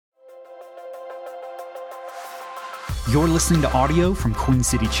You're listening to audio from Queen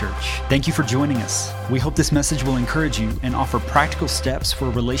City Church. Thank you for joining us. We hope this message will encourage you and offer practical steps for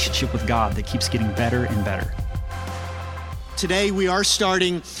a relationship with God that keeps getting better and better. Today we are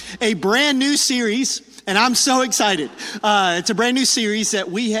starting a brand new series, and I'm so excited. It's a brand new series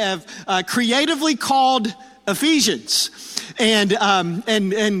that we have creatively called Ephesians. And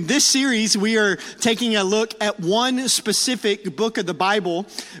this series, we are taking a look at one specific book of the Bible.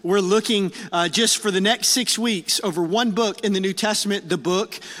 We're looking just for the next 6 weeks over one book in the New Testament, the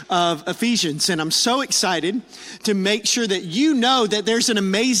book of Ephesians. And I'm so excited to make sure that you know that there's an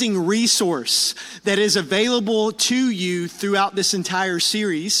amazing resource that is available to you throughout this entire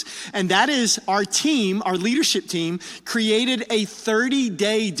series. And that is our team, our leadership team, created a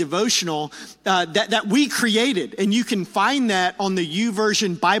 30-day devotional that we created. And you can find that on the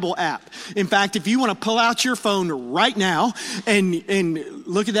YouVersion Bible app. In fact, if you want to pull out your phone right now and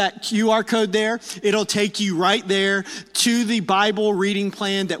look at that QR code there, it'll take you right there to the Bible reading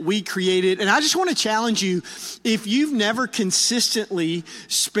plan that we created. And I just want to challenge you, if you've never consistently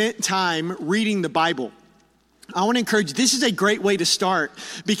spent time reading the Bible, I want to encourage you, this is a great way to start,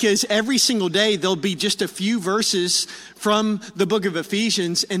 because every single day there'll be just a few verses from the book of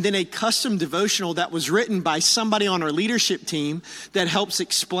Ephesians and then a custom devotional that was written by somebody on our leadership team that helps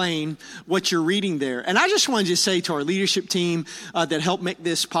explain what you're reading there. And I just wanted to say to our leadership team that helped make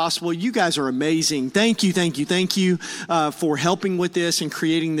this possible, you guys are amazing. Thank you for helping with this and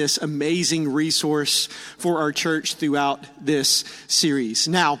creating this amazing resource for our church throughout this series.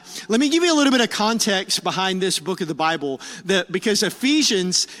 Now, let me give you a little bit of context behind this book of the Bible, because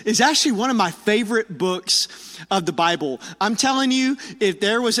Ephesians is actually one of my favorite books of the Bible. I'm telling you, if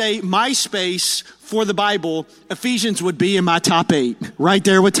there was a MySpace for the Bible, Ephesians would be in my top 8, right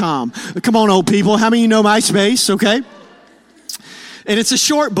there with Tom. Come on, old people. How many of you know MySpace? Okay. And it's a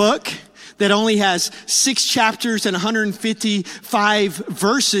short book that only has 6 chapters and 155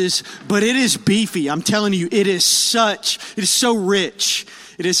 verses, but it is beefy. I'm telling you, it is so rich.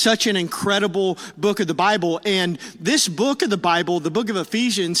 It is such an incredible book of the Bible. And this book of the Bible, the book of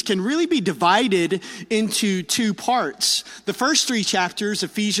Ephesians, can really be divided into 2 parts. The first 3 chapters,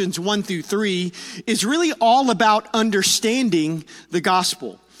 Ephesians 1 through 3, is really all about understanding the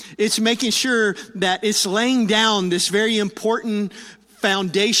gospel. It's making sure that it's laying down this very important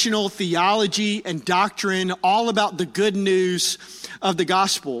foundational theology and doctrine, all about the good news of the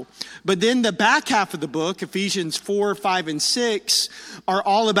gospel. But then the back half of the book, Ephesians 4, 5, and 6, are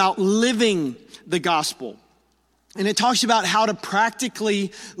all about living the gospel. And it talks about how to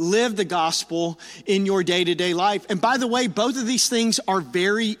practically live the gospel in your day-to-day life. And by the way, both of these things are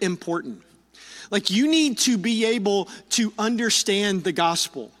very important. Like, you need to be able to understand the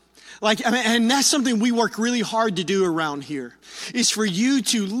gospel. And that's something we work really hard to do around here, is for you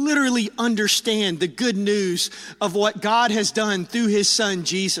to literally understand the good news of what God has done through his son,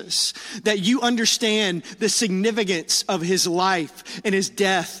 Jesus, that you understand the significance of his life and his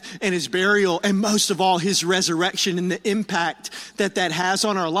death and his burial, and most of all, his resurrection and the impact that has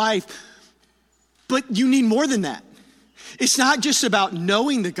on our life. But you need more than that. It's not just about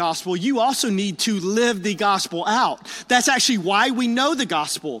knowing the gospel. You also need to live the gospel out. That's actually why we know the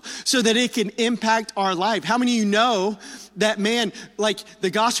gospel, so that it can impact our life. How many of you know that, the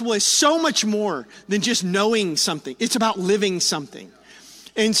gospel is so much more than just knowing something? It's about living something.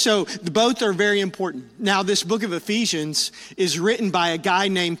 And so both are very important. Now, this book of Ephesians is written by a guy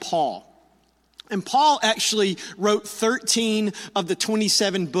named Paul. And Paul actually wrote 13 of the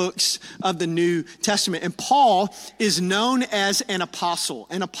 27 books of the New Testament. And Paul is known as an apostle.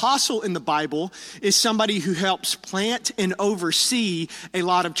 An apostle in the Bible is somebody who helps plant and oversee a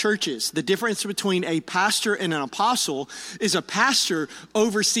lot of churches. The difference between a pastor and an apostle is a pastor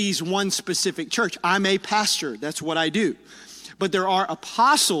oversees one specific church. I'm a pastor. That's what I do. But there are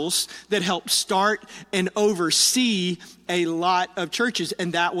apostles that help start and oversee a lot of churches.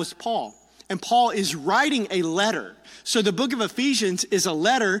 And that was Paul. And Paul is writing a letter. So the book of Ephesians is a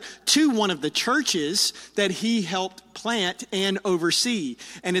letter to one of the churches that he helped plant and oversee.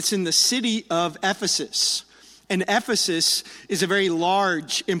 And it's in the city of Ephesus. And Ephesus is a very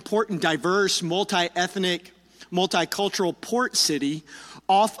large, important, diverse, multi-ethnic, multicultural port city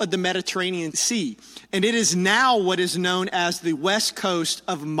off of the Mediterranean Sea. And it is now what is known as the west coast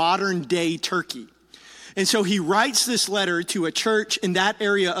of modern-day Turkey. And so he writes this letter to a church in that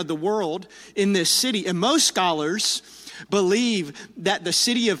area of the world, in this city. And most scholars believe that the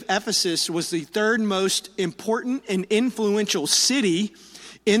city of Ephesus was the 3rd most important and influential city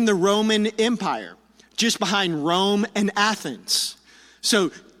in the Roman Empire, just behind Rome and Athens.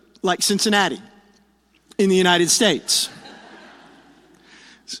 So, like Cincinnati in the United States.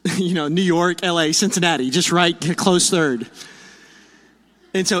 New York, LA, Cincinnati, just right, close third.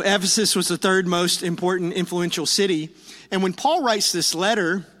 And so Ephesus was the third most important, influential city. And when Paul writes this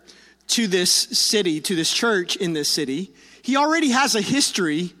letter to this city, to this church in this city, he already has a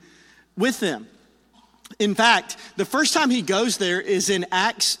history with them. In fact, the first time he goes there is in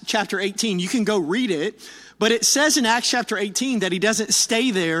Acts chapter 18. You can go read it, but it says in Acts chapter 18 that he doesn't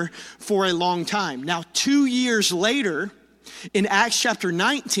stay there for a long time. Now, 2 years later, in Acts chapter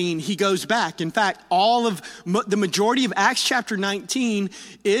 19, he goes back. In fact, the majority of Acts chapter 19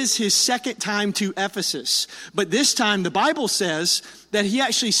 is his second time to Ephesus. But this time, the Bible says that he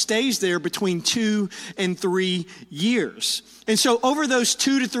actually stays there between 2 and 3 years. And so over those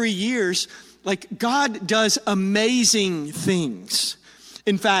 2 to 3 years, God does amazing things.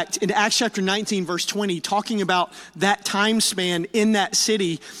 In fact, in Acts chapter 19, verse 20, talking about that time span in that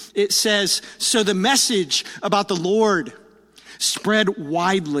city, it says, "So the message about the Lord spread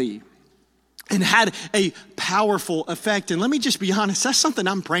widely and had a powerful effect." And let me just be honest, that's something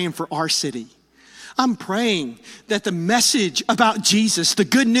I'm praying for our city. I'm praying that the message about Jesus, the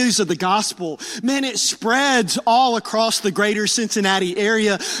good news of the gospel, man, it spreads all across the greater Cincinnati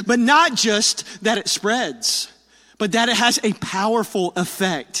area, but not just that it spreads, but that it has a powerful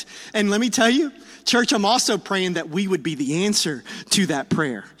effect. And let me tell you, church, I'm also praying that we would be the answer to that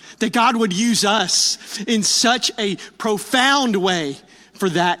prayer, that God would use us in such a profound way for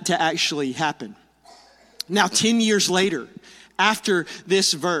that to actually happen. Now, 10 years later, after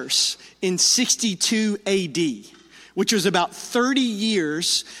this verse, in 62 AD, which was about 30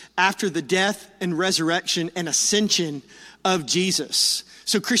 years after the death and resurrection and ascension of Jesus.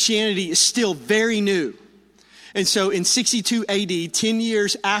 So Christianity is still very new. And so in 62 AD, 10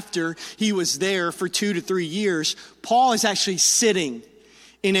 years after he was there for 2 to 3 years, Paul is actually sitting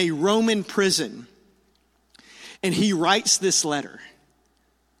in a Roman prison. And he writes this letter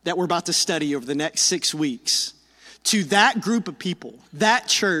that we're about to study over the next 6 weeks to that group of people, that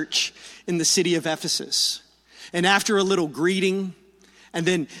church in the city of Ephesus. And after a little greeting, and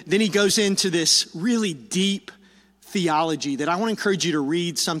then he goes into this really deep theology that I want to encourage you to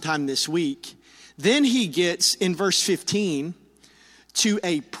read sometime this week. Then he gets, in verse 15, to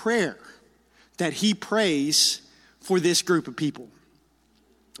a prayer that he prays for this group of people.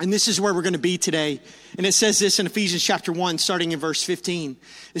 And this is where we're going to be today. And it says this in Ephesians chapter 1, starting in verse 15.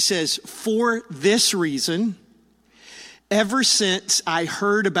 It says, "For this reason, ever since I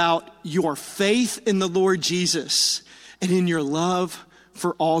heard about your faith in the Lord Jesus and in your love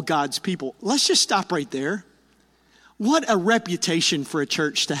for all God's people." Let's just stop right there. What a reputation for a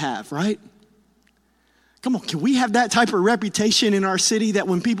church to have, right? Come on, can we have that type of reputation in our city that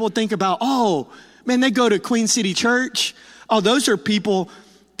when people think about, oh, man, they go to Queen City Church. Oh, those are people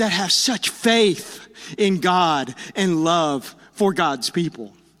that have such faith in God and love for God's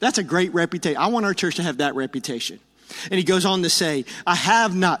people. That's a great reputation. I want our church to have that reputation. And he goes on to say, "I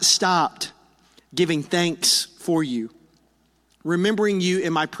have not stopped giving thanks for you, remembering you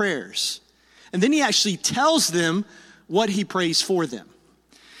in my prayers." And then he actually tells them what he prays for them.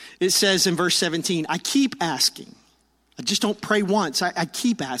 It says in verse 17, "I keep asking." I just don't pray once. I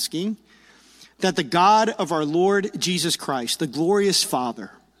keep asking that the God of our Lord Jesus Christ, the glorious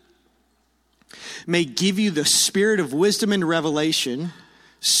Father, may give you the spirit of wisdom and revelation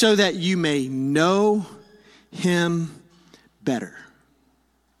so that you may know him better.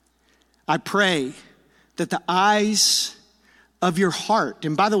 I pray that the eyes of your heart,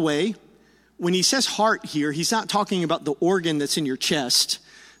 and by the way, when he says heart here, he's not talking about the organ that's in your chest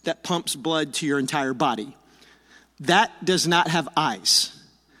that pumps blood to your entire body. That does not have eyes.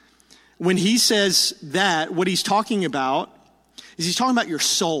 When he says that, what he's talking about is he's talking about your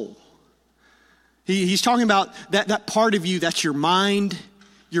soul. He's talking about that part of you that's your mind,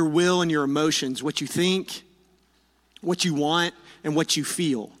 your will, and your emotions, what you think, what you want, and what you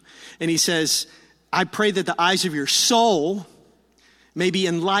feel. And he says, I pray that the eyes of your soul may be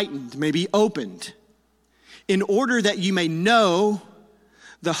enlightened, may be opened, in order that you may know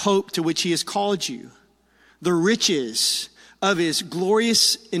the hope to which he has called you, the riches of his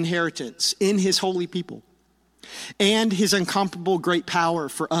glorious inheritance in his holy people, and his incomparable great power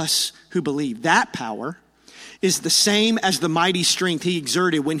for us who believe. That power is the same as the mighty strength he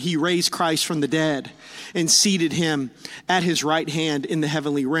exerted when he raised Christ from the dead and seated him at his right hand in the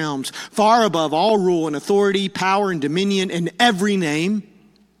heavenly realms, far above all rule and authority, power and dominion, and every name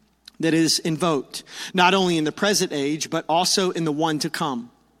that is invoked, not only in the present age, but also in the one to come.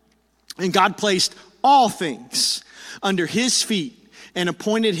 And God placed all things under his feet and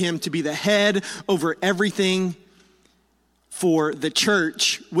appointed him to be the head over everything for the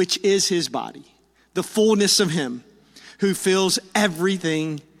church, which is his body, the fullness of him who fills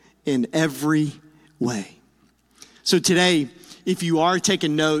everything in every way. So today, if you are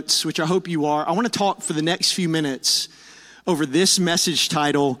taking notes, which I hope you are, I want to talk for the next few minutes over this message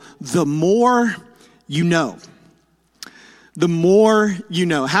title, The More You Know. The More You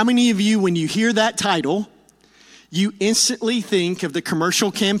Know. How many of you, when you hear that title, you instantly think of the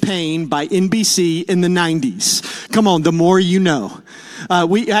commercial campaign by NBC in the 90s? Come on, The More You Know.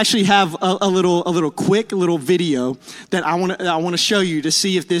 We actually have a little quick video that I want to show you to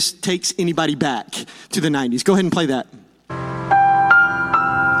see if this takes anybody back to the 90s. Go ahead and play that.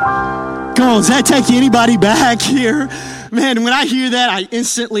 Come on, does that take anybody back here? Man, when I hear that, I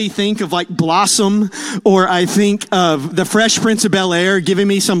instantly think of like Blossom, or I think of the Fresh Prince of Bel-Air giving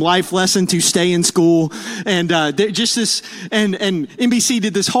me some life lesson to stay in school. And just this, and NBC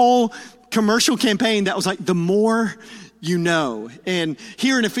did this whole commercial campaign that was like, the more you know. And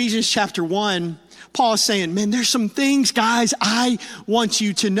here in Ephesians chapter 1, Paul is saying, man, there's some things, guys, I want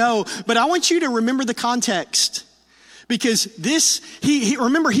you to know, but I want you to remember the context. Because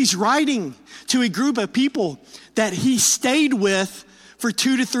remember, he's writing to a group of people that he stayed with for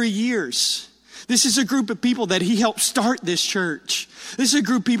 2 to 3 years. This is a group of people that he helped start this church. This is a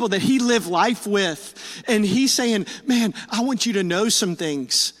group of people that he lived life with. And he's saying, man, I want you to know some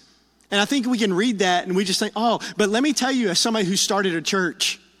things. And I think we can read that and we just think, oh, but let me tell you, as somebody who started a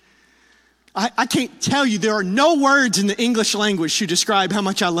church, I can't tell you, there are no words in the English language to describe how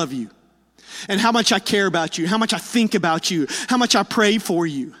much I love you. And how much I care about you, how much I think about you, how much I pray for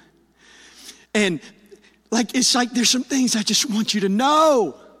you. And it's like there's some things I just want you to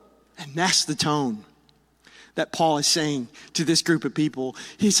know. And that's the tone that Paul is saying to this group of people.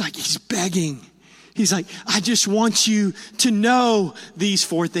 He's begging. He's like, I just want you to know these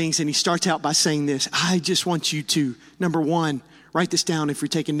 4 things. And he starts out by saying this. I just want you to, number 1, write this down if you're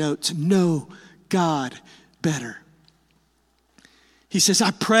taking notes, know God better. He says,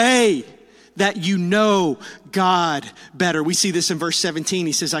 I pray that you know God better. We see this in verse 17.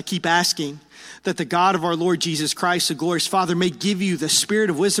 He says, I keep asking that the God of our Lord Jesus Christ, the glorious Father, may give you the spirit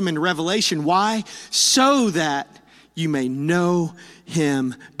of wisdom and revelation. Why? So that you may know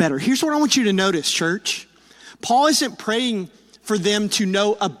him better. Here's what I want you to notice, church. Paul isn't praying for them to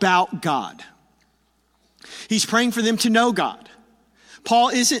know about God. He's praying for them to know God. Paul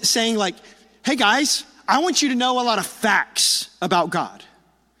isn't saying like, hey guys, I want you to know a lot of facts about God.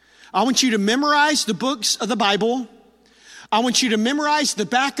 I want you to memorize the books of the Bible. I want you to memorize the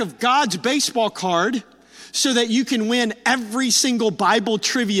back of God's baseball card so that you can win every single Bible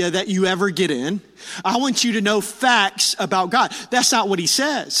trivia that you ever get in. I want you to know facts about God. That's not what he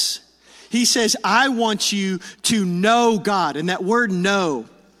says. He says, I want you to know God. And that word know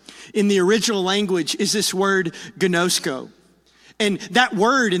in the original language is this word gnosko. And that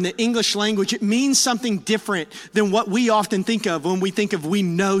word in the English language, it means something different than what we often think of when we think of we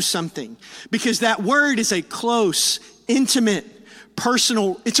know something. Because that word is a close, intimate,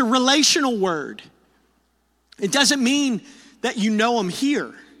 personal, it's a relational word. It doesn't mean that you know them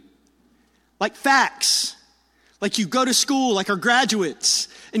here. Like facts. Like you go to school, like our graduates,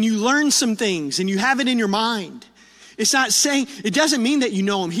 and you learn some things and you have it in your mind. It's not saying, it doesn't mean that you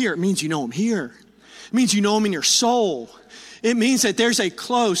know them here. It means you know them here. It means you know them in your soul. It means that there's a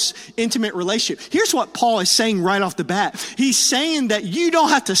close, intimate relationship. Here's what Paul is saying right off the bat. He's saying that you don't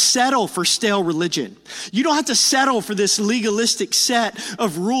have to settle for stale religion. You don't have to settle for this legalistic set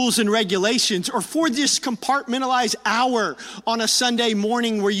of rules and regulations or for this compartmentalized hour on a Sunday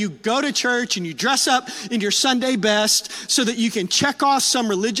morning where you go to church and you dress up in your Sunday best so that you can check off some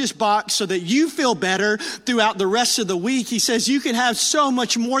religious box so that you feel better throughout the rest of the week. He says you can have so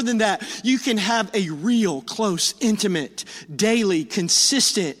much more than that. You can have a real, close, intimate, daily,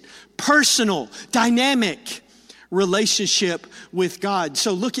 consistent, personal, dynamic relationship with God.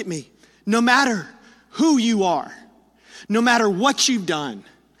 So look at me. No matter who you are, no matter what you've done,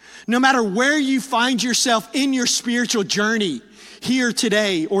 no matter where you find yourself in your spiritual journey here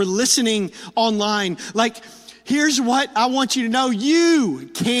today or listening online, like, here's what I want you to know. You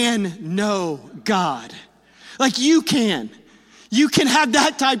can know God. Like you can. You can have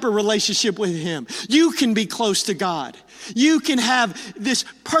that type of relationship with him. You can be close to God. You can have this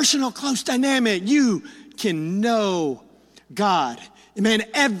personal, close dynamic. You can know God. Man,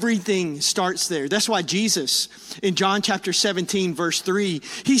 everything starts there. That's why Jesus, in John chapter 17, verse 3,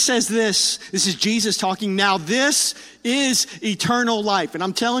 he says this. This is Jesus talking. Now, this is eternal life. And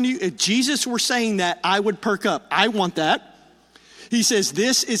I'm telling you, if Jesus were saying that, I would perk up. I want that. He says,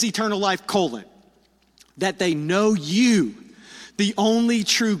 this is eternal life, that they know you, the only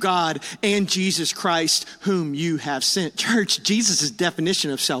true God, and Jesus Christ, whom you have sent. Church, Jesus' definition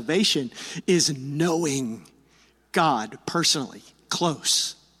of salvation is knowing God personally,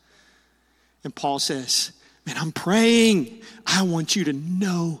 close. And Paul says, man, I'm praying. I want you to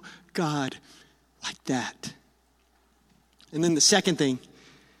know God like that. And then the second thing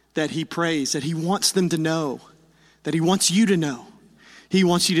that he prays, that he wants them to know, that he wants you to know. He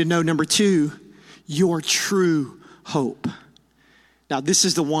wants you to know, number 2, your true hope. Now, this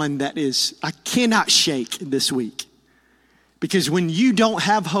is the one that I cannot shake this week. Because when you don't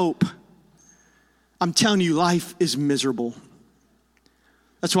have hope, I'm telling you, life is miserable.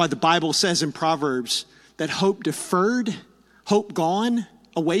 That's why the Bible says in Proverbs that hope deferred, hope gone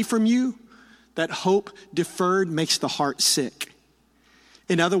away from you, that hope deferred makes the heart sick.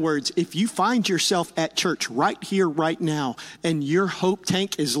 In other words, if you find yourself at church right here, right now, and your hope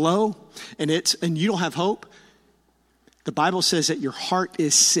tank is low and you don't have hope, the Bible says that your heart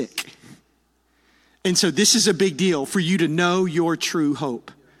is sick. And so this is a big deal for you to know your true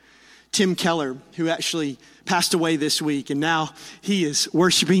hope. Tim Keller, who actually passed away this week, and now he is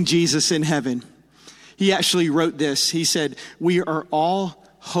worshiping Jesus in heaven. He actually wrote this. He said, we are all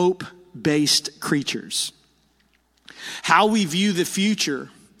hope-based creatures. How we view the future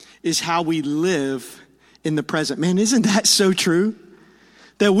is how we live in the present. Man, isn't that so true?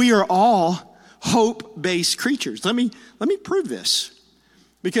 That we are all hope-based creatures. Let me prove this.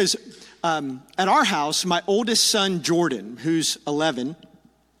 Because at our house, my oldest son, Jordan, who's 11,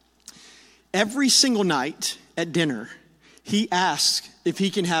 every single night at dinner, he asks if he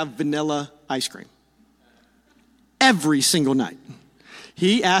can have vanilla ice cream. Every single night.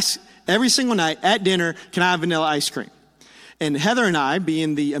 He asks every single night at dinner, can I have vanilla ice cream? And Heather and I,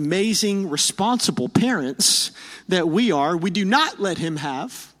 being the amazing, responsible parents that we are, we do not let him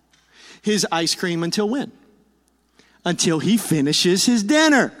have his ice cream until when? Until he finishes his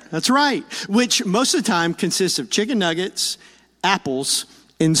dinner. That's right. Which most of the time consists of chicken nuggets, apples,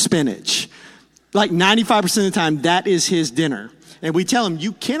 and spinach. Like 95% of the time, that is his dinner. And we tell him,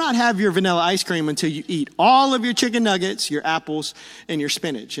 you cannot have your vanilla ice cream until you eat all of your chicken nuggets, your apples, and your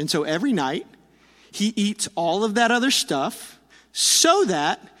spinach. And so every night, he eats all of that other stuff so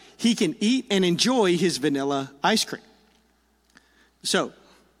that he can eat and enjoy his vanilla ice cream. So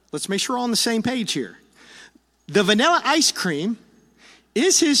let's make sure we're on the same page here. The vanilla ice cream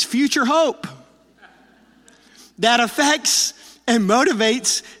is his future hope that affects and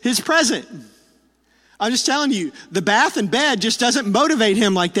motivates his present. I'm just telling you, the bath and bed just doesn't motivate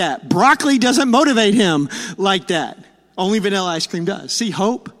him like that. Broccoli doesn't motivate him like that. Only vanilla ice cream does. See,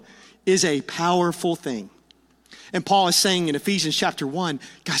 hope is a powerful thing. And Paul is saying in Ephesians chapter 1,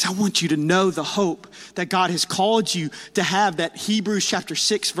 guys, I want you to know the hope that God has called you to have, that Hebrews chapter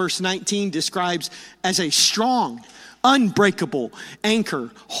 6 verse 19 describes as a strong, unbreakable anchor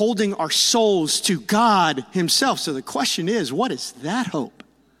holding our souls to God himself. So the question is, what is that hope?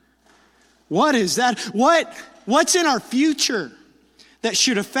 What is that? What's in our future that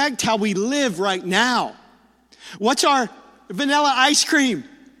should affect how we live right now? What's our vanilla ice cream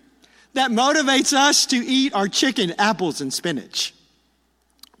that motivates us to eat our chicken, apples, and spinach?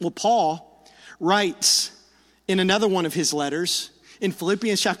 Well, Paul writes in another one of his letters, in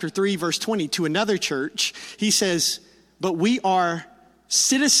Philippians chapter 3, verse 20, to another church, he says, but we are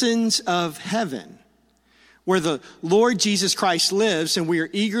citizens of heaven, where the Lord Jesus Christ lives, and we are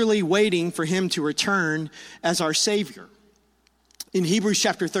eagerly waiting for him to return as our Savior. In Hebrews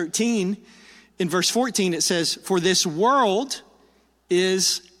chapter 13, in verse 14, it says, for this world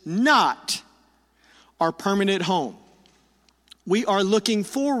is not our permanent home. We are looking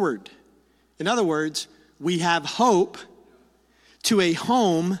forward. In other words, we have hope to a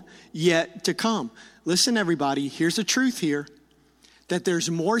home yet to come. Listen, everybody, here's the truth here, that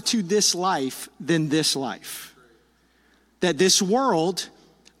there's more to this life than this life. That this world,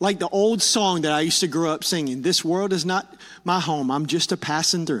 like the old song that I used to grow up singing, this world is not my home, I'm just a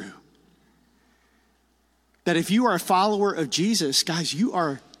passing through. That if you are a follower of Jesus, guys, you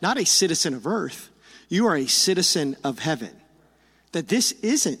are not a citizen of earth, you are a citizen of heaven. That this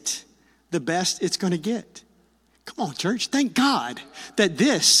isn't the best it's going to get. Come on, church, thank God that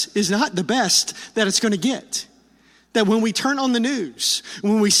this is not the best that it's going to get. That when we turn on the news,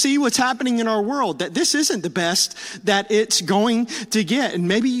 when we see what's happening in our world, that this isn't the best that it's going to get. And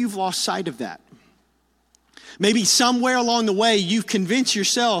maybe you've lost sight of that. Maybe somewhere along the way, you've convinced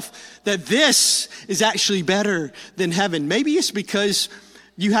yourself that this is actually better than heaven. Maybe it's because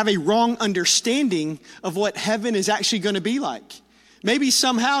you have a wrong understanding of what heaven is actually going to be like. Maybe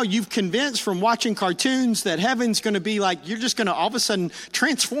somehow you've convinced from watching cartoons that heaven's going to be like, you're just going to all of a sudden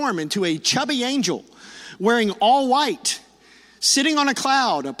transform into a chubby angel wearing all white, sitting on a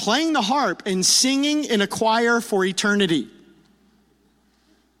cloud, playing the harp and singing in a choir for eternity.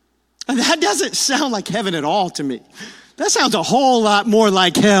 That doesn't sound like heaven at all to me. That sounds a whole lot more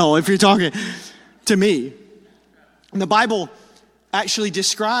like hell if you're talking to me. And the Bible actually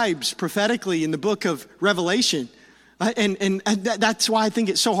describes prophetically in the book of Revelation. And that's why I think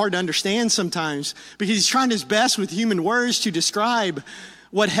it's so hard to understand sometimes, because he's trying his best with human words to describe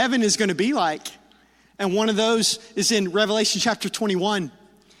what heaven is going to be like. And one of those is in Revelation chapter 21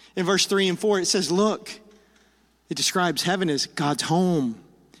 in verse 3 and 4. It says, look, it describes heaven as God's home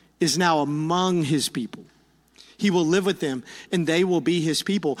is now among his people. He will live with them, and they will be his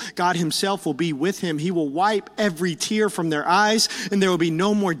people. God himself will be with him. He will wipe every tear from their eyes, and there will be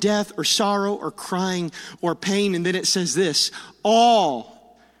no more death or sorrow or crying or pain. And then it says this,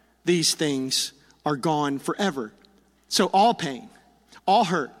 all these things are gone forever. So all pain, all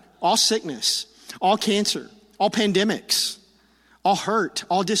hurt, all sickness, all cancer, all pandemics, all hurt,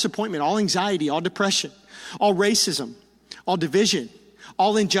 all disappointment, all anxiety, all depression, all racism, all division,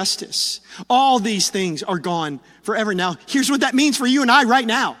 all injustice, all these things are gone forever. Now, here's what that means for you and I right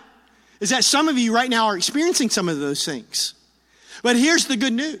now, is that some of you right now are experiencing some of those things. But here's the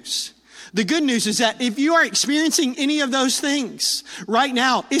good news. The good news is that if you are experiencing any of those things right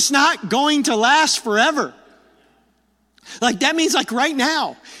now, it's not going to last forever. Like that means like right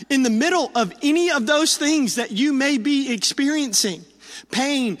now, in the middle of any of those things that you may be experiencing,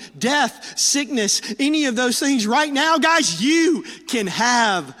 pain, death, sickness, any of those things right now, guys, you can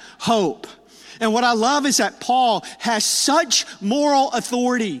have hope. And what I love is that Paul has such moral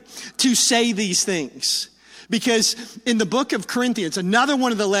authority to say these things. Because in the book of Corinthians, another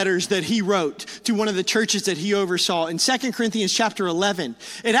one of the letters that he wrote to one of the churches that he oversaw, in 2 Corinthians chapter 11,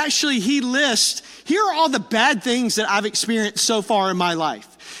 he lists, here are all the bad things that I've experienced so far in my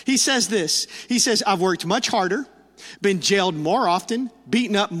life. He says this, he says, I've worked much harder, been jailed more often,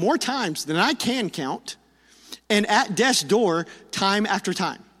 beaten up more times than I can count, and at death's door time after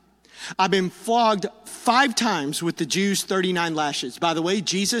time. I've been flogged 5 times with the Jews' 39 lashes. By the way,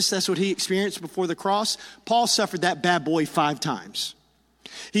 Jesus, that's what he experienced before the cross. Paul suffered that bad boy 5 times.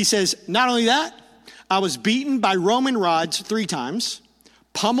 He says, not only that, I was beaten by Roman rods 3 times,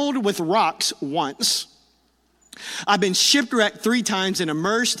 pummeled with rocks once. I've been shipwrecked 3 times and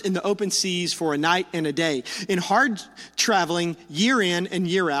immersed in the open seas for a night and a day. In hard traveling year in and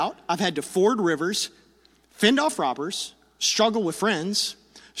year out, I've had to ford rivers, fend off robbers, struggle with friends,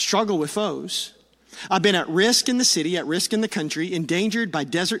 struggle with foes. I've been at risk in the city, at risk in the country, endangered by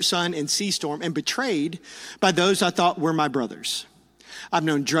desert sun and sea storm, and betrayed by those I thought were my brothers. I've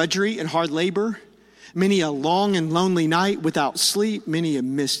known drudgery and hard labor, many a long and lonely night without sleep, many a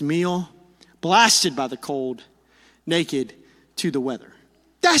missed meal, blasted by the cold, naked to the weather.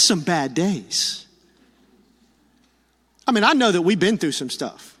 That's some bad days. I mean, I know that we've been through some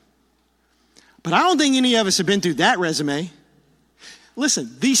stuff, but I don't think any of us have been through that resume.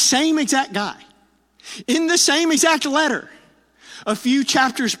 Listen, the same exact guy, in the same exact letter, a few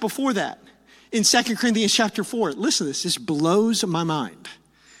chapters before that, in 2 Corinthians chapter 4, listen to this, this blows my mind.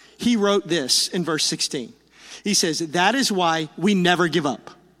 He wrote this in verse 16. He says, that is why we never give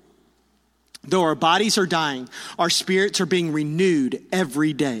up. Though our bodies are dying, our spirits are being renewed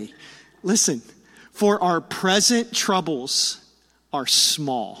every day. Listen, for our present troubles are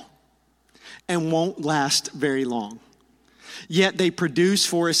small and won't last very long. Yet they produce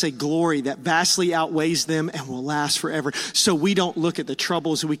for us a glory that vastly outweighs them and will last forever. So we don't look at the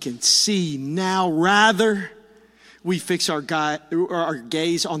troubles we can see now. Rather, we fix our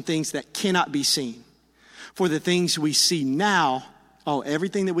gaze on things that cannot be seen. For the things we see now,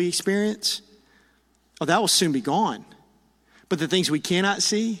 everything that we experience, that will soon be gone. But the things we cannot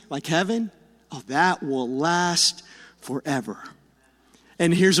see, like heaven, that will last forever.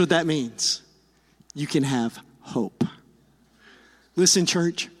 And here's what that means. You can have hope. Listen,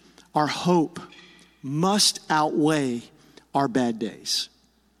 church, our hope must outweigh our bad days.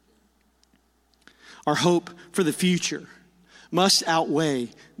 Our hope for the future must outweigh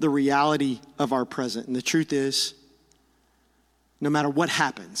the reality of our present. And the truth is, no matter what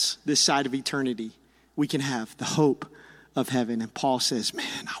happens this side of eternity, we can have the hope of heaven. And Paul says,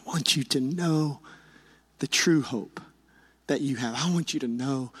 man, I want you to know the true hope that you have. I want you to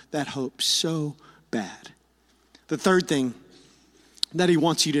know that hope so bad. The third thing that he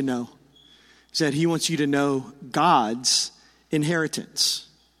wants you to know is that he wants you to know God's inheritance.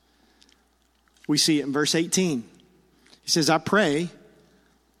 We see it in verse 18. He says, I pray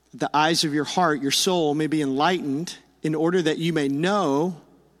that the eyes of your heart, your soul may be enlightened in order that you may know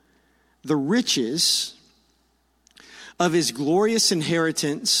the riches of his glorious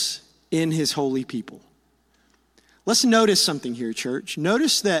inheritance in his holy people. Let's notice something here, church.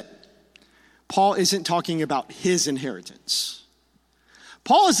 Notice that Paul isn't talking about his inheritance.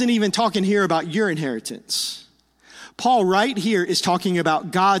 Paul isn't even talking here about your inheritance. Paul right here is talking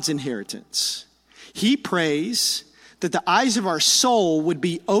about God's inheritance. He prays that the eyes of our soul would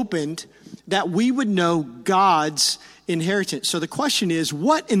be opened, that we would know God's inheritance. So the question is,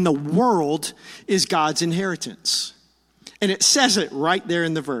 what in the world is God's inheritance? And it says it right there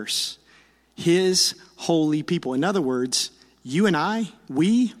in the verse. His holy people. In other words, you and I,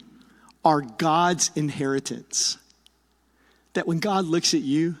 we are God's inheritance. That when God looks at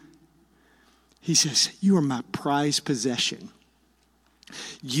you, he says, you are my prized possession.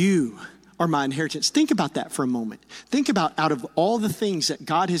 You are my inheritance. Think about that for a moment. Think about out of all the things that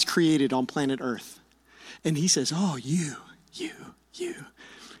God has created on planet Earth. And he says, oh, you,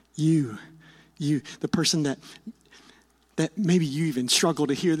 the person that maybe you even struggle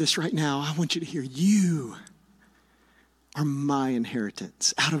to hear this right now. I want you to hear, you are my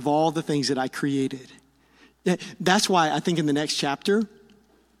inheritance out of all the things that I created. That's why I think in the next chapter,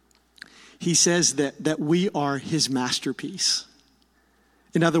 he says that we are his masterpiece.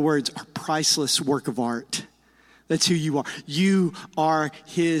 In other words, our priceless work of art. That's who you are. You are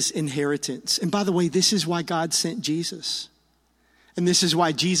his inheritance. And by the way, this is why God sent Jesus. And this is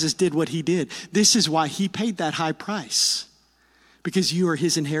why Jesus did what he did. This is why he paid that high price. Because you are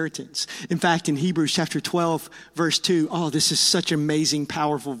his inheritance. In fact, in Hebrews chapter 12, verse 2, oh, this is such an amazing,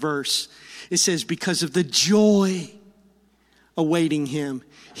 powerful verse. It says, because of the joy awaiting him,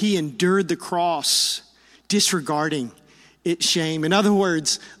 he endured the cross, disregarding its shame. In other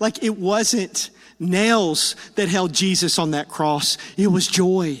words, like it wasn't nails that held Jesus on that cross. It was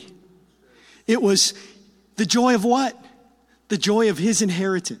joy. It was the joy of what? The joy of his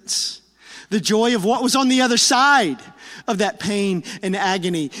inheritance. The joy of what was on the other side of that pain and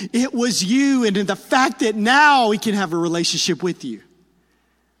agony. It was you, and the fact that now we can have a relationship with you.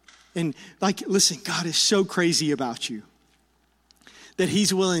 And like, listen, God is so crazy about you that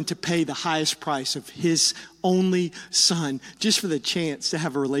he's willing to pay the highest price of his only son just for the chance to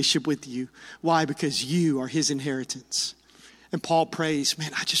have a relationship with you. Why? Because you are his inheritance. And Paul prays,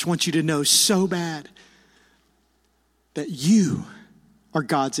 man, I just want you to know so bad that you are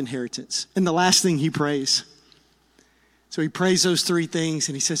God's inheritance. And the last thing he prays. So he prays those three things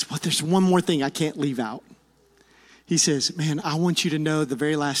and he says, well, there's one more thing I can't leave out. He says, man, I want you to know the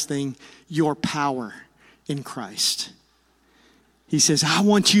very last thing, your power in Christ. He says, I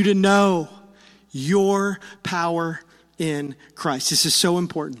want you to know your power in Christ. This is so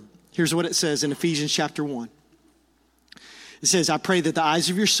important. Here's what it says in Ephesians chapter 1. It says, I pray that the eyes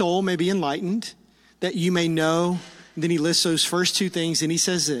of your soul may be enlightened, that you may know. And then he lists those first two things and he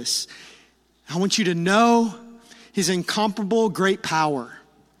says this, I want you to know his incomparable great power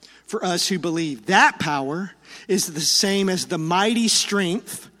for us who believe. That power is the same as the mighty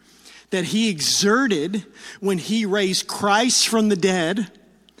strength that he exerted when he raised Christ from the dead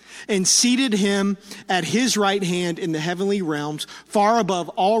and seated him at his right hand in the heavenly realms, far above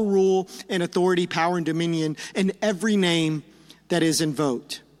all rule and authority, power and dominion, and every name that is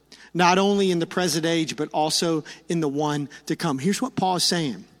invoked, not only in the present age, but also in the one to come. Here's what Paul is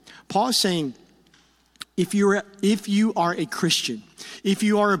saying. Paul is saying, if you are a Christian, if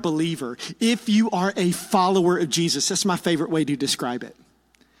you are a believer, if you are a follower of Jesus, that's my favorite way to describe it.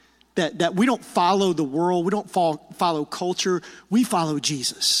 That we don't follow the world, we don't follow culture, we follow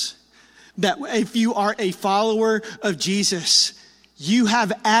Jesus. That if you are a follower of Jesus, you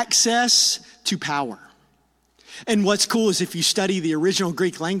have access to power. And what's cool is if you study the original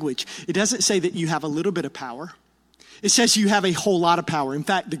Greek language, it doesn't say that you have a little bit of power. It says you have a whole lot of power. In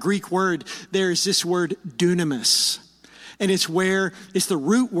fact, the Greek word, there is this word dunamis. And it's the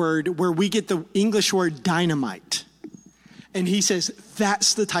root word where we get the English word dynamite. And he says,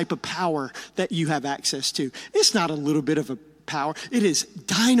 that's the type of power that you have access to. It's not a little bit of a power. It is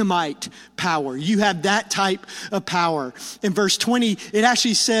dynamite power. You have that type of power. In verse 20, it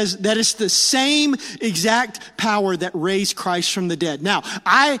actually says that it's the same exact power that raised Christ from the dead. Now,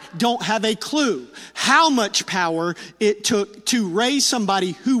 I don't have a clue how much power it took to raise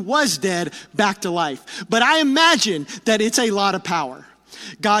somebody who was dead back to life. But I imagine that it's a lot of power.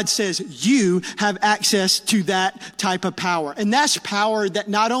 God says you have access to that type of power. And that's power that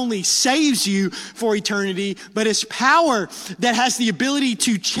not only saves you for eternity, but it's power that has the ability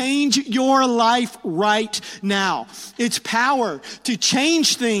to change your life right now. It's power to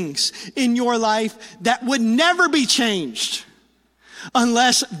change things in your life that would never be changed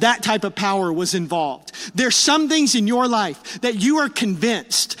unless that type of power was involved. There's some things in your life that you are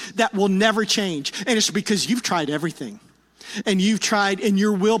convinced that will never change. And it's because you've tried everything. And you've tried, and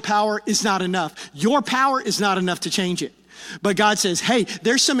your willpower is not enough. Your power is not enough to change it. But God says, hey,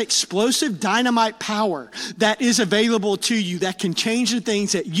 there's some explosive dynamite power that is available to you that can change the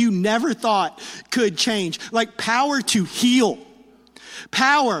things that you never thought could change. Like power to heal,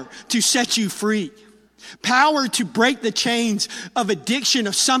 power to set you free, power to break the chains of addiction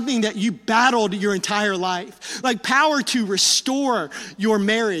of something that you battled your entire life. Like power to restore your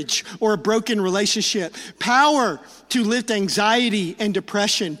marriage or a broken relationship. Power to lift anxiety and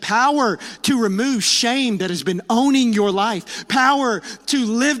depression. Power to remove shame that has been owning your life. Power to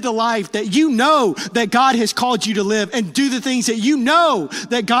live the life that you know that God has called you to live and do the things that you know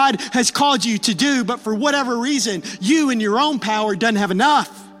that God has called you to do, but for whatever reason, you in your own power doesn't have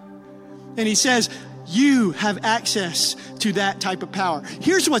enough. And he says, you have access to that type of power.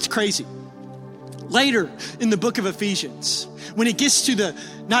 Here's what's crazy. Later in the book of Ephesians, when it gets to the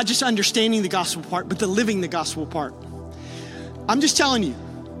not just understanding the gospel part, but the living the gospel part, I'm just telling you,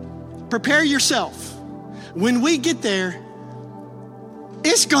 prepare yourself. When we get there,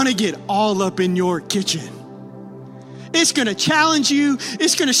 it's going to get all up in your kitchen. It's going to challenge you.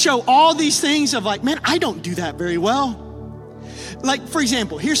 It's going to show all these things of like, man, I don't do that very well. Like, for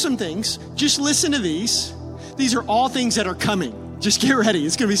example, here's some things. Just listen to these. These are all things that are coming. Just get ready.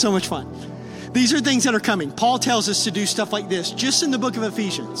 It's going to be so much fun. These are things that are coming. Paul tells us to do stuff like this just in the book of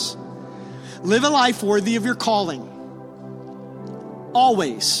Ephesians. Live a life worthy of your calling.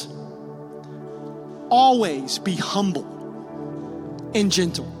 Always be humble and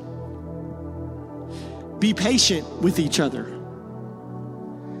gentle. Be patient with each other.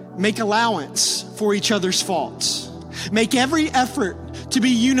 Make allowance for each other's faults. Make every effort to be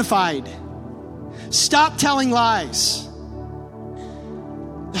unified. Stop telling lies.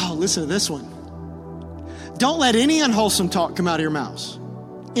 Oh, listen to this one. Don't let any unwholesome talk come out of your mouths.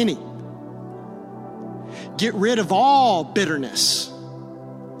 Any. Get rid of all bitterness,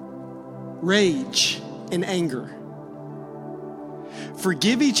 rage, and anger.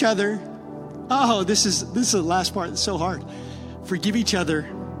 Forgive each other. Oh, this is the last part that's so hard. Forgive each other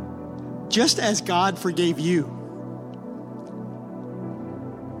just as God forgave you.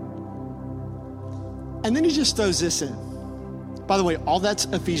 And then he just throws this in. By the way, all that's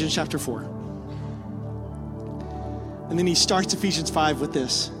Ephesians chapter 4. And then he starts Ephesians 5 with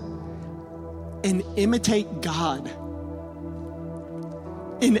this. And imitate God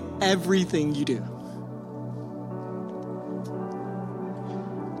in everything you do.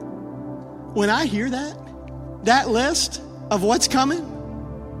 When I hear that list of what's coming,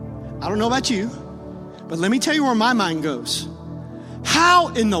 I don't know about you, but let me tell you where my mind goes. How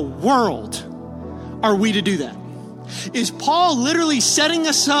in the world are we to do that? Is Paul literally setting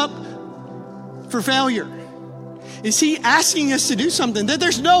us up for failure? Is he asking us to do something that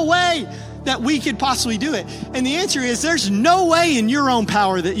there's no way that we could possibly do it? And the answer is there's no way in your own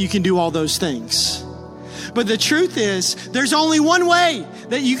power that you can do all those things. But the truth is there's only one way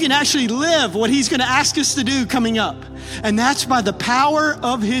that you can actually live what he's going to ask us to do coming up. And that's by the power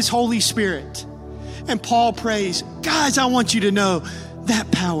of his Holy Spirit. And Paul prays, guys, I want you to know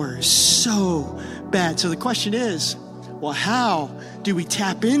that power is so bad. So the question is, well, how do we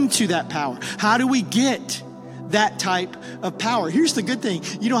tap into that power? How do we get that type of power? Here's the good thing.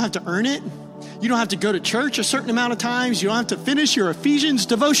 You don't have to earn it. You don't have to go to church a certain amount of times. You don't have to finish your Ephesians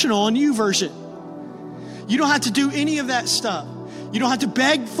devotional on YouVersion. You don't have to do any of that stuff. You don't have to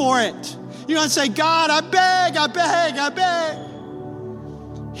beg for it. You don't have to say, God, I beg.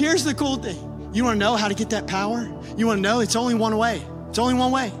 Here's the cool thing. You want to know how to get that power? You want to know it's only one way. It's only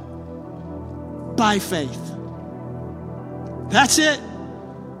one way. By faith. That's it.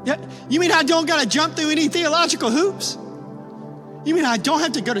 You mean I don't got to jump through any theological hoops? You mean I don't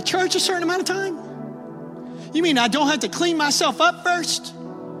have to go to church a certain amount of time? You mean I don't have to clean myself up first?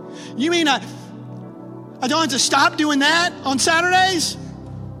 You mean I don't have to stop doing that on Saturdays?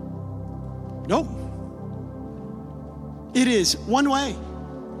 Nope. It is one way,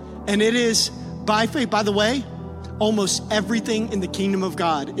 and it is by faith. By the way, almost everything in the kingdom of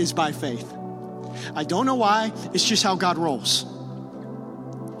God is by faith. I don't know why. It's just how God rolls.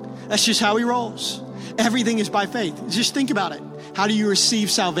 That's just how he rolls. Everything is by faith. Just think about it. How do you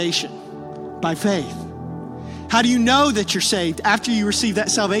receive salvation? By faith. How do you know that you're saved after you receive that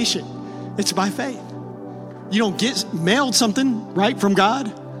salvation? It's by faith. You don't get mailed something, right, from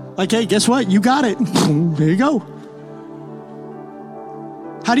God. Like, hey, guess what? You got it. There you go.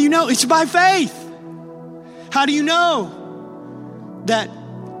 How do you know? It's by faith. How do you know that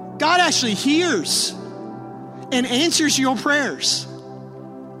God actually hears and answers your prayers?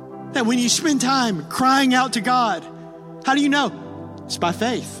 That when you spend time crying out to God, how do you know? It's by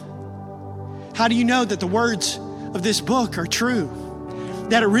faith. How do you know that the words of this book are true?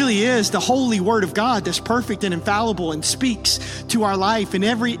 that it really is the holy word of God that's perfect and infallible and speaks to our life in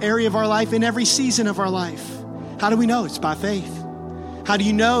every area of our life, in every season of our life. How do we know? It's by faith. How do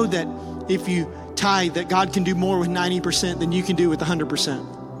you know that if you tithe, that God can do more with 90% than you can do with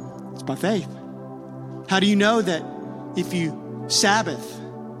 100%? It's by faith. How do you know that if you Sabbath,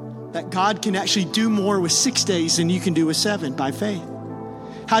 that God can actually do more with 6 days than you can do with 7? By faith.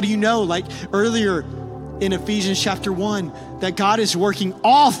 How do you know, like earlier in Ephesians chapter 1, that God is working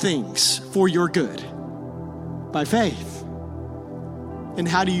all things for your good? By faith. And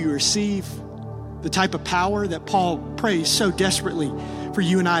how do you receive the type of power that Paul prays so desperately for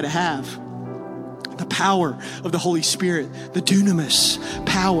you and I to have? The power of the Holy Spirit, the dunamis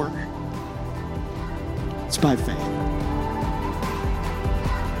power. It's by faith.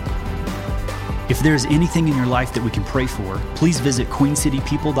 If there's anything in your life that we can pray for, please visit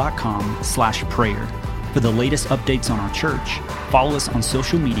queencitypeople.com/prayer. For the latest updates on our church, follow us on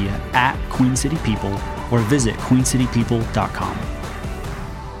social media @QueenCityPeople or visit queencitypeople.com.